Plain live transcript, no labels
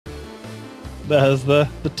there's the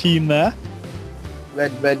team there.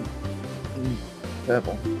 Red,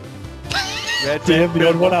 purple. Red, Dave, the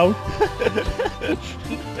odd one out.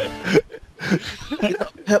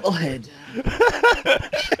 Purple head.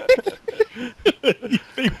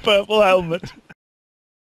 Big purple helmet.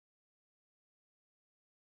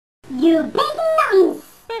 YouBigNonce!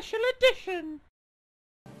 Special edition.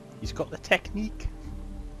 He's got the technique.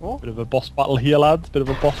 Oh, Bit of a boss battle here, lads. Bit of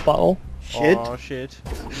a boss battle. Shit. Oh shit.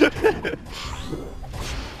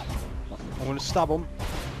 I'm gonna stab him.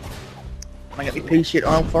 Can I get my pea shit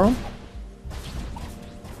on for him?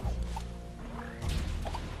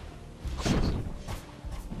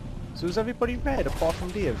 So is everybody red apart from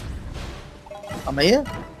Dave? I'm here.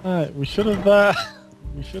 Right, we should have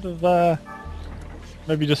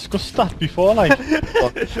maybe discussed that before, like.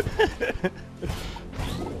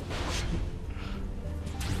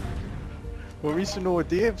 Well, we used to know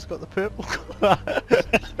Dave's got the purple colour.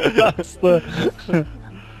 That's the.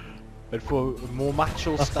 And for a more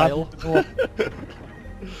macho That's style.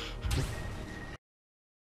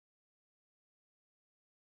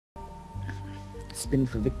 Spin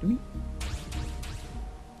for victory.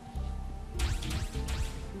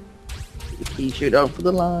 Pea shoot out for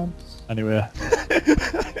the lads. Anyway,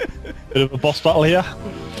 bit of a boss battle here.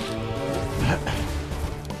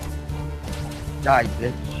 Die,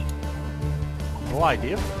 bitch. Why,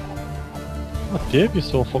 Dave? Oh, Dave, you're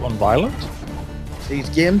so fucking violent. These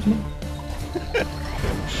games, man.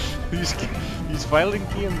 He's violent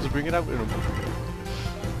games, bring it out in him.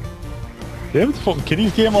 Dave's a fucking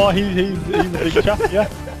kiddies game, or he's a big chap, yeah.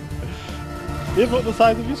 Dave, look at the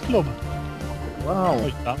size of his club. Wow.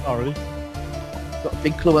 Like that already. Got a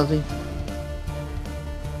big club, has he?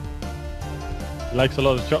 He likes a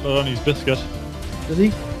lot of chocolate on his biscuit. Does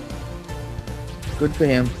he? Good for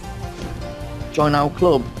him. Join our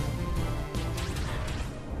club.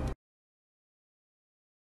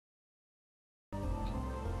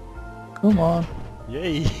 Come on.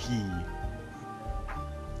 Yay!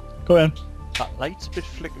 Go in. That light's a bit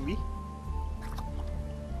flickery.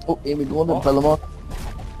 Oh, here we go, the Oh. Bellamont.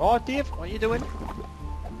 Oh, Dave, what are you doing?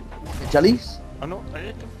 The jellies. I know.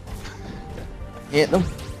 Hate them.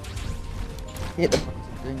 Hate the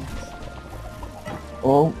things.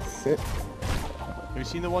 Oh, shit. Have you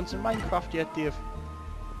seen the ones in Minecraft yet, Dave?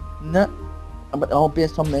 Nah. But all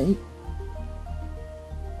based on me.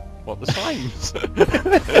 What, the signs?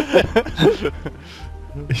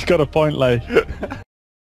 He's got a point, like.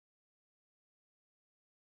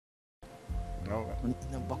 No, In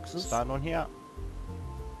the boxes. stand on here.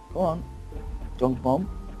 Go on. Dunk bomb.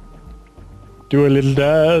 Do a little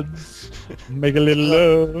dance. Make a little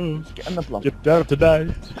love. Get in the block. Get down tonight.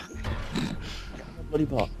 Get in the bloody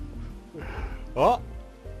pot. Oh!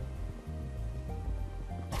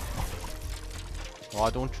 Oh, I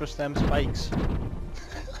don't trust them spikes.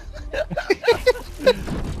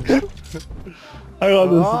 Hang on,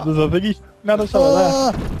 Oh. there's a thingy. No, there's something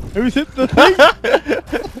Ah! there. Who's hit the thing?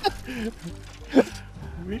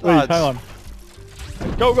 Wait, Lads. hang on.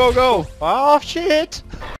 Go, go, go! Oh, shit!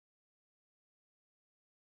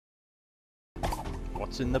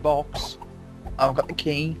 What's in the box? I've got the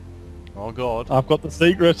key. Oh, God. I've got the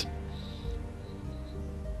secret.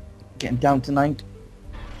 Getting down tonight.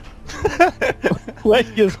 Where's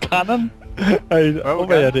his cannon? Hey, Oh,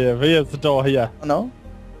 over okay. here, Dave. Here's the door here. I know.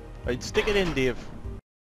 Right, stick it in, Dave.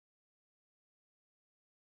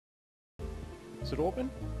 Is it open?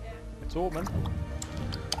 It's open.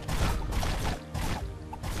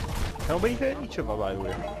 Can we hurt each other, by the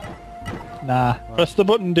way? Nah. Press the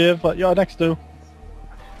button, Dave, but you're next to.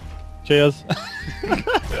 Cheers.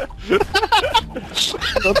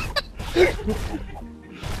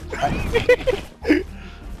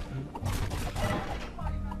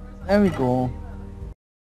 There we go.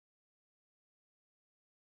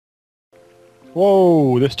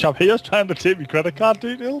 Whoa, this chap here's trying to take me credit card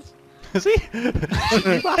details. Is he?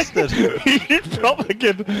 You bastard! He's proper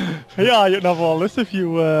kid. Yeah, you can have all this if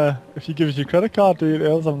you give us your credit card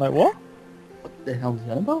details. I'm like, what? What the hell is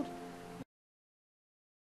that about?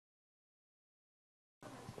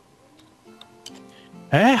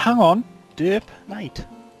 Hey, hang on. Dip night.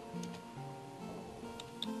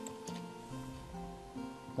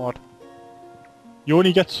 What? You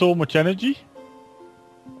only get so much energy.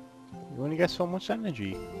 You only get so much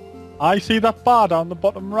energy. I see that bar down the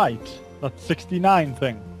bottom right. That 69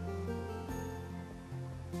 thing.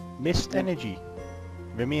 Missed energy.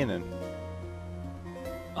 Remaining.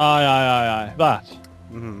 Aye. That.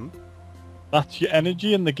 Mm-hmm. That's your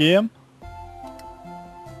energy in the game.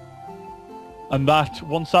 And that,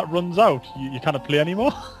 once that runs out, you can't play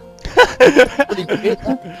anymore.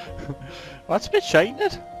 That's a bit shite,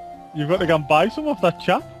 isn't it? You've got to go and buy some off that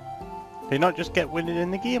chap. They not just get winning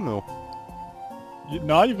in the game though.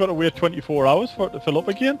 No, you've got to wait 24 hours for it to fill up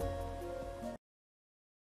again.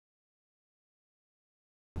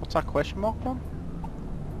 What's that question mark from?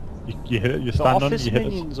 You hit it, you The stand on it, office you hit it.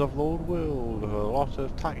 minions of the old world, a lot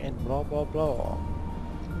of attacking, blah blah blah.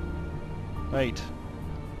 Right.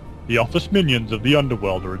 The office minions of the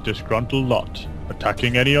underworld are a disgruntled lot,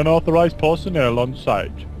 attacking any unauthorized personnel on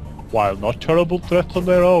site. While not terrible threats on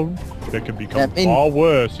their own, they can become far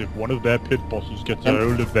worse if one of their pit bosses gets a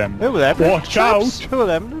hold of them. Who are them? Watch out! Who are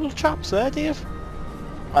them little chaps there, Dave?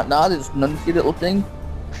 Nah, there's nunky little thing.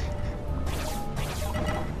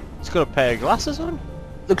 He's got a pair of glasses on.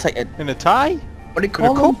 Looks like a... In a tie. What do you In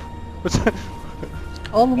call a them? cup. What's that?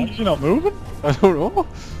 Call Why them? is he not moving? I don't know.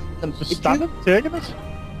 Them Just Pikachu? standing, taking it.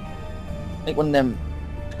 Like one of them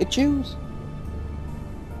Pikachus?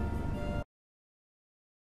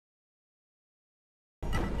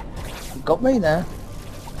 You got me there.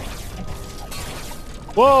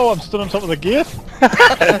 Whoa, I'm still on top of the gate.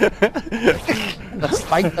 They're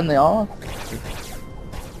spiked and they are.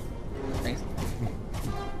 Nice.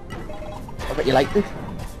 I bet you liked it.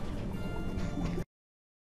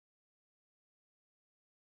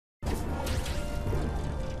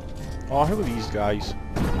 Oh, who are these guys?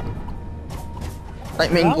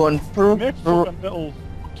 Like me Yeah. going... Make fucking little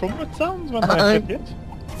trumpet sounds when they get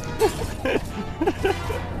hit.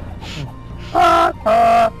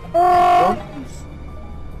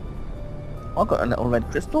 I got a little red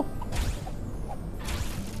crystal.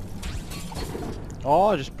 Oh,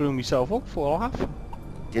 I just blew myself up 4.5.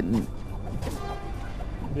 Didn't.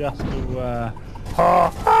 He has to,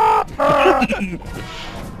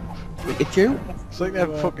 Pikachu? It's like they're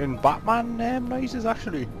fucking Batman noises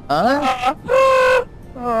actually. Might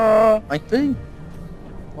be.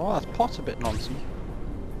 Oh, that's pot's a bit noncy.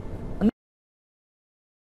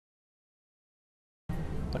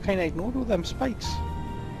 I kinda ignored all them spikes.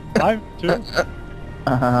 time to.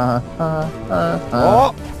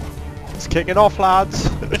 Oh! It's kicking off, lads!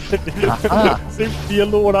 Seems to be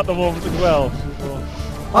alone at the moment as well. So-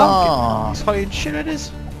 Oh. He's high and shit it is.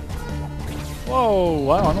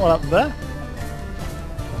 Whoa, hang on, what happened there?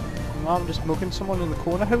 I'm just mugging someone in the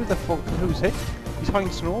corner. Who the fuck? Who's he? He's hiding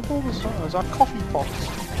snowballs. Oh, is that coffee pots?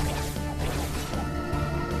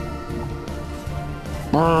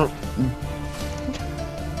 What?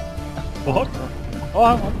 Oh,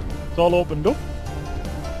 hang on. It's all opened up.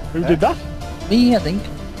 Who did that? Me, I think.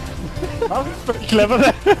 That was pretty clever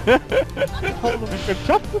there. Hold on, good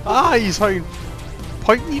job. Ah, he's hiding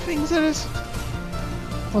pointy things in it.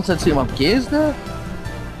 What's that see my gears there?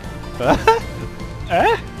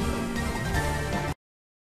 Eh?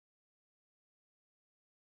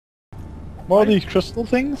 What are these crystal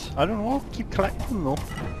things? I don't know. Keep collecting them though.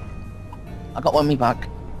 I got one on me back.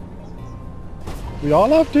 We all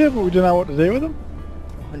have to, but we don't know what to do with them.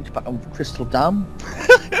 Hunchback of Crystal Dam.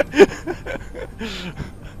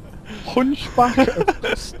 Hunchback of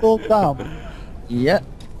Crystal Dam. Yeah.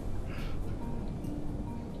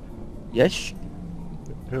 Yes.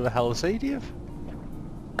 Who the hell is he, Dave?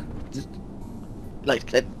 Just like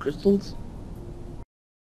collect crystals.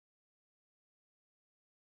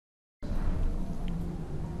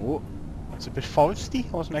 Oh, that's a bit foresty.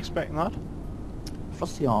 I wasn't expecting that.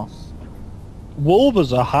 Frosty arse.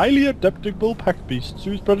 Wolves are highly adaptable pack beasts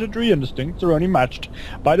whose predatory instincts are only matched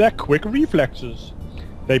by their quick reflexes.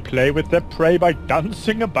 They play with their prey by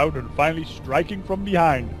dancing about and finally striking from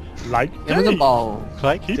behind, like Give me the Dave. ball.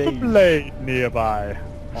 Like Keep a Dave. blade nearby,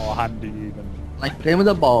 or handy even. Like playing with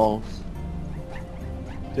the balls.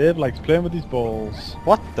 Dave likes playing with his balls.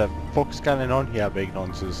 What the fuck's going on here, big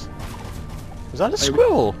nonsense? Is that a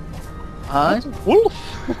squirrel? That's a wolf!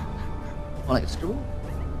 I like a squirrel.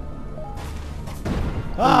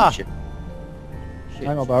 Ah! Shit. Shit.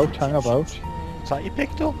 Hang about, hang about. Is that you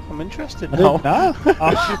picked up? I'm interested I now.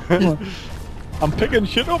 didn't know. I'm picking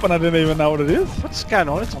shit up and I didn't even know what it is. What's going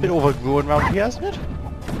on? It's a bit overgrown around here, isn't it?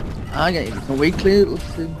 I get it. A weekly little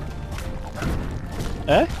thing.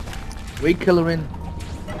 Eh? Weed colouring.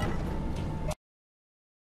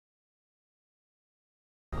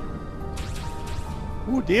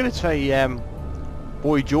 Oh dear, it's a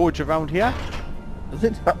Boy George around here. Is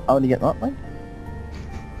it? How do you get that, mate?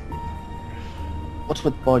 What's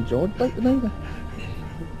with Boy George like the neighbour?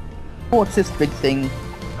 What's this big thing?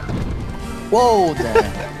 Whoa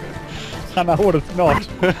there! I know what it's not.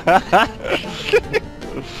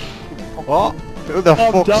 What? Who the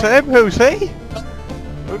Oh, fuck's damn. him? Who's he?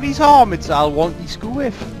 Who these armors I'll want you school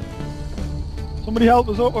with? Somebody help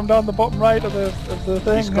us up, I'm down the bottom right of the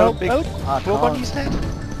thing. He's got a Help, big help. club on his head.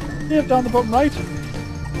 Yeah, down the bottom right.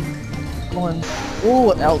 Come on. Oh,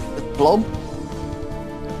 what else? blob.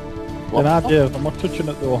 An idea, I'm not touching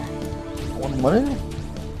it though. One minute.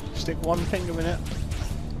 Stick one finger in it.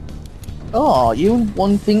 Oh, you and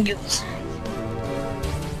one fingers.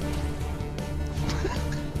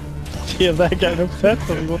 Yeah, they're getting upset,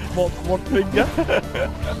 so we want more than one finger.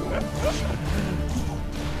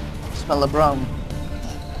 Smell the brown.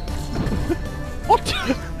 What?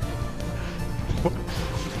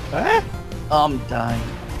 Eh? I'm dying.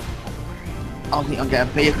 I don't think I'll get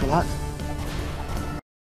a beer for that.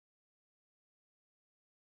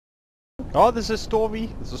 Oh, there's a story.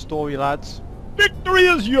 There's a story, lads. Victory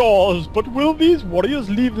is yours, but will these warriors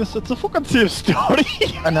leave this? It's a fucking safe story.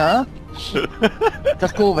 I know.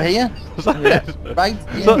 Just go over here. Is that it? Right?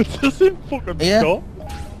 So Yeah. it's the same fucking Yeah. stuff.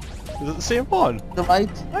 Is it the same one? The right.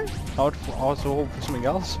 I was hoping for something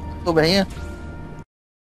else. Over here.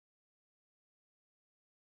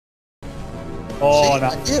 Oh, no.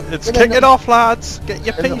 It's kicking off, lads. Get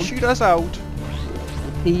your Get pea it- shooters out.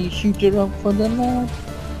 He shooter up for the lad.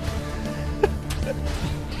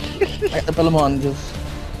 Like the Billamongers.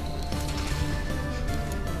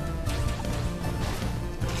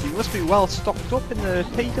 You must be well stocked up in the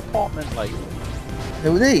pea department, like.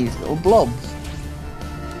 Who are these? Little blobs.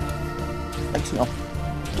 Thanks enough.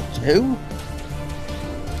 Doctor Who?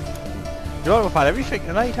 You know, we've had everything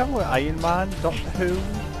tonight, haven't we? Iron Man, Doctor Who.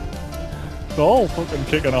 It's all fucking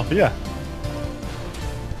kicking off here.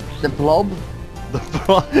 The blob?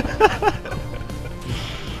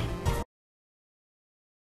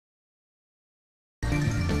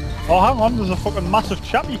 Oh, hang on, there's a fucking massive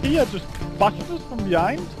chappy here just bashing us from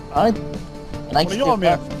behind. Right. Nice What are your to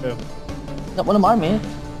mates? Not one of my mates.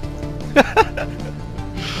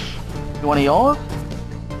 You want of yours?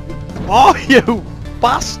 Oh, you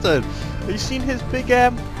bastard! Have you seen his big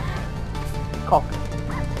Cock.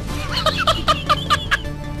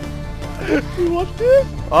 What's this?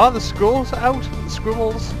 Oh, the squirrels are out. The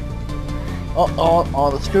squirrels.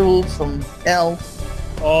 Oh, the schools from hell.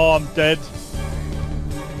 Oh, I'm dead.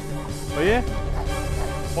 Oh yeah.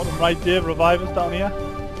 Bottom right, Dave, revive us down here.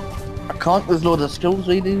 I can't, there's loads of skills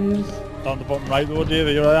we do. Down the bottom right though, Dave,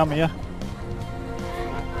 here I am here.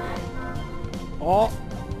 Oh,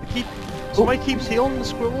 somebody keeps healing the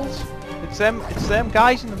squirrels. It's them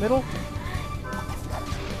guys in the middle.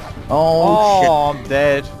 Oh, I'm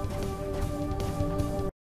dead. shit.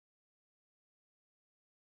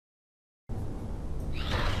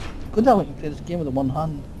 Good that we can play this game with the one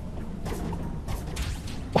hand.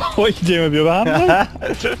 What are you doing with your other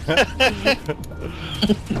hand, mate?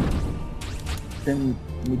 Then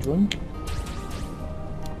we drink.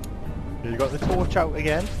 You got the torch out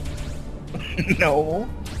again. No.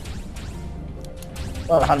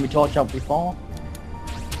 Well, I had my torch out before.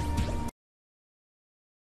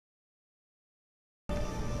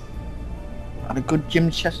 Had a good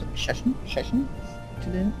gym session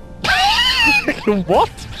today. What?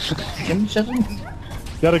 Gym session?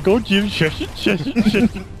 You had a go gym session.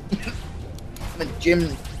 The gym.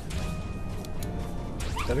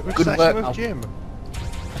 Had a good Good session workout. with Jim.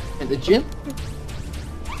 At the gym?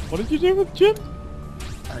 What did you do with Jim?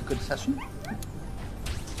 Had a good session.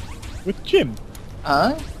 With Jim?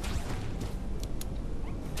 The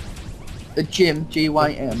gym, Is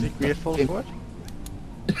G-Y-M. he grateful for it?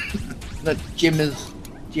 The gym is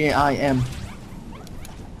J-I-M.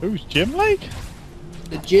 Who's Jim like?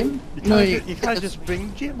 The gym? You can't just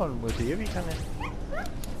bring Jim on with you, can you?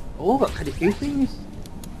 Oh, got quite a few things.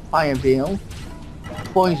 Fire veil,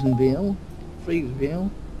 poison veil, freeze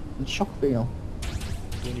veil, and shock veil.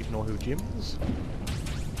 Don't even know who Jim is.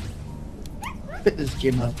 Fitness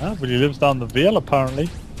gym. Ah, but he lives down the Vale apparently.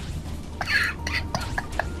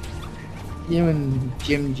 You and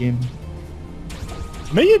Jim.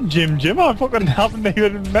 Me and Jim, I fucking haven't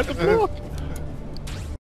even met the bloke.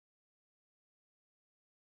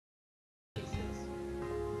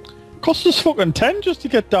 Cost us fucking 10 just to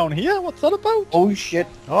get down here, what's that about? Oh shit.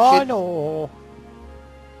 Oh shit. no!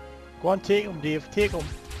 Go on, take him, Dave. Take him.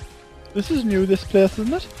 This is new, this place,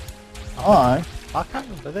 isn't it? Aye. I can't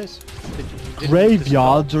remember this.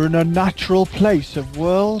 Graveyards are an unnatural place, a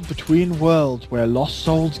world between worlds where lost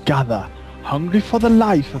souls gather, hungry for the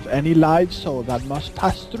life of any live soul that must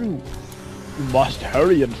pass through. You must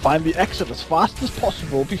hurry and find the exit as fast as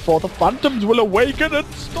possible before the phantoms will awaken and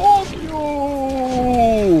stalk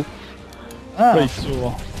you! Ah. Right,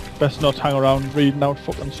 so best not hang around reading out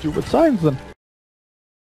fucking stupid signs then.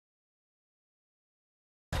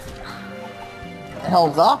 The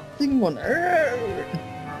hell's that thing going?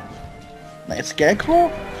 Like a scarecrow?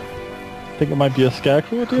 I think it might be a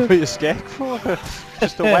scarecrow, dude. Put your scarecrow.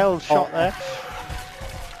 Just a wild shot there.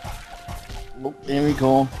 Look, there we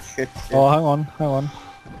go. Shit. Oh, hang on.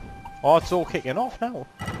 Oh, it's all kicking off now.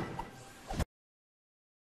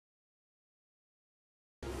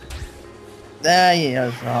 There he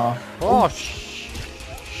is. Oh,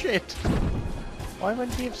 shit. Why when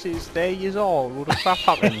Dave says there you are, all the crap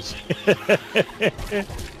happens?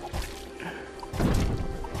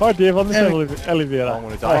 Hi Dave, on this elevator. I'm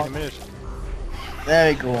gonna die in a minute.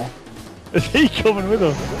 There we go. Is he coming with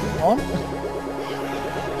us? On.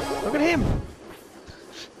 Look at him!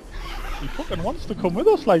 He fucking wants to come with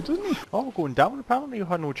us, like, doesn't he? Oh, we're going down apparently, you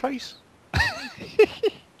had no choice.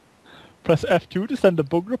 Press F2 to send a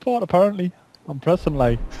bug report, apparently. I'm pressing,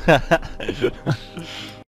 like...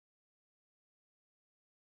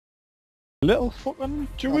 Little fucking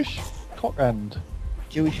Jewish cock end.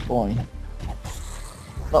 Jewish boy.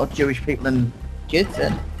 A lot of Jewish people and kids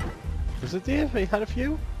then. Was it Dave? He had a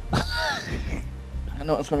few? I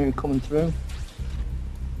know it's going to be coming through.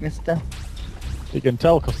 Mister. You can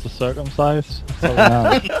tell because they're circumcised.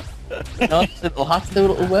 That's No, little hats do a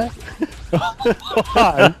little wear.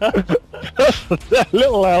 Why?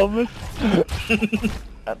 Little helmet.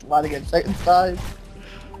 That's why they get circumcised.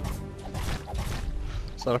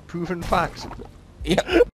 Is that a proven fact?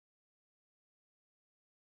 Yep.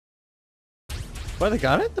 Where they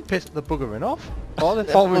got it? The buggering off? Oh, they're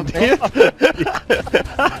following Dave.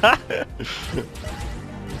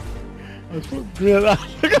 That's what great.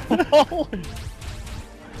 Look at them all.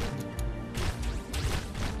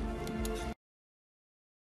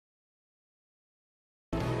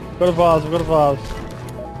 Got a vase, we've got a vase.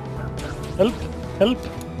 Help, help,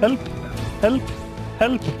 help, help,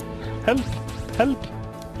 help, help, help,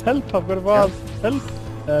 help, I've got a vase. Help.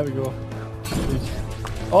 There we go. Please.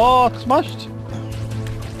 Oh, it's smashed.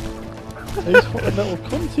 These fucking little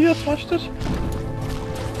cunts here smashed it.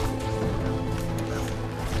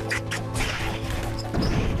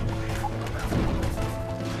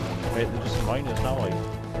 Wait, they're just miners now, like.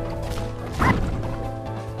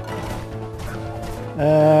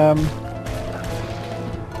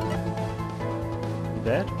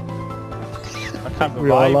 Dead? I can't We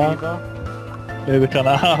all revive are. either. Maybe can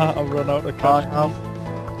I run out of cash now.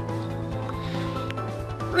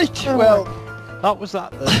 Rich, Well, that was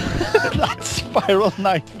that then. That's Spiral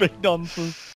 9 big nonsense.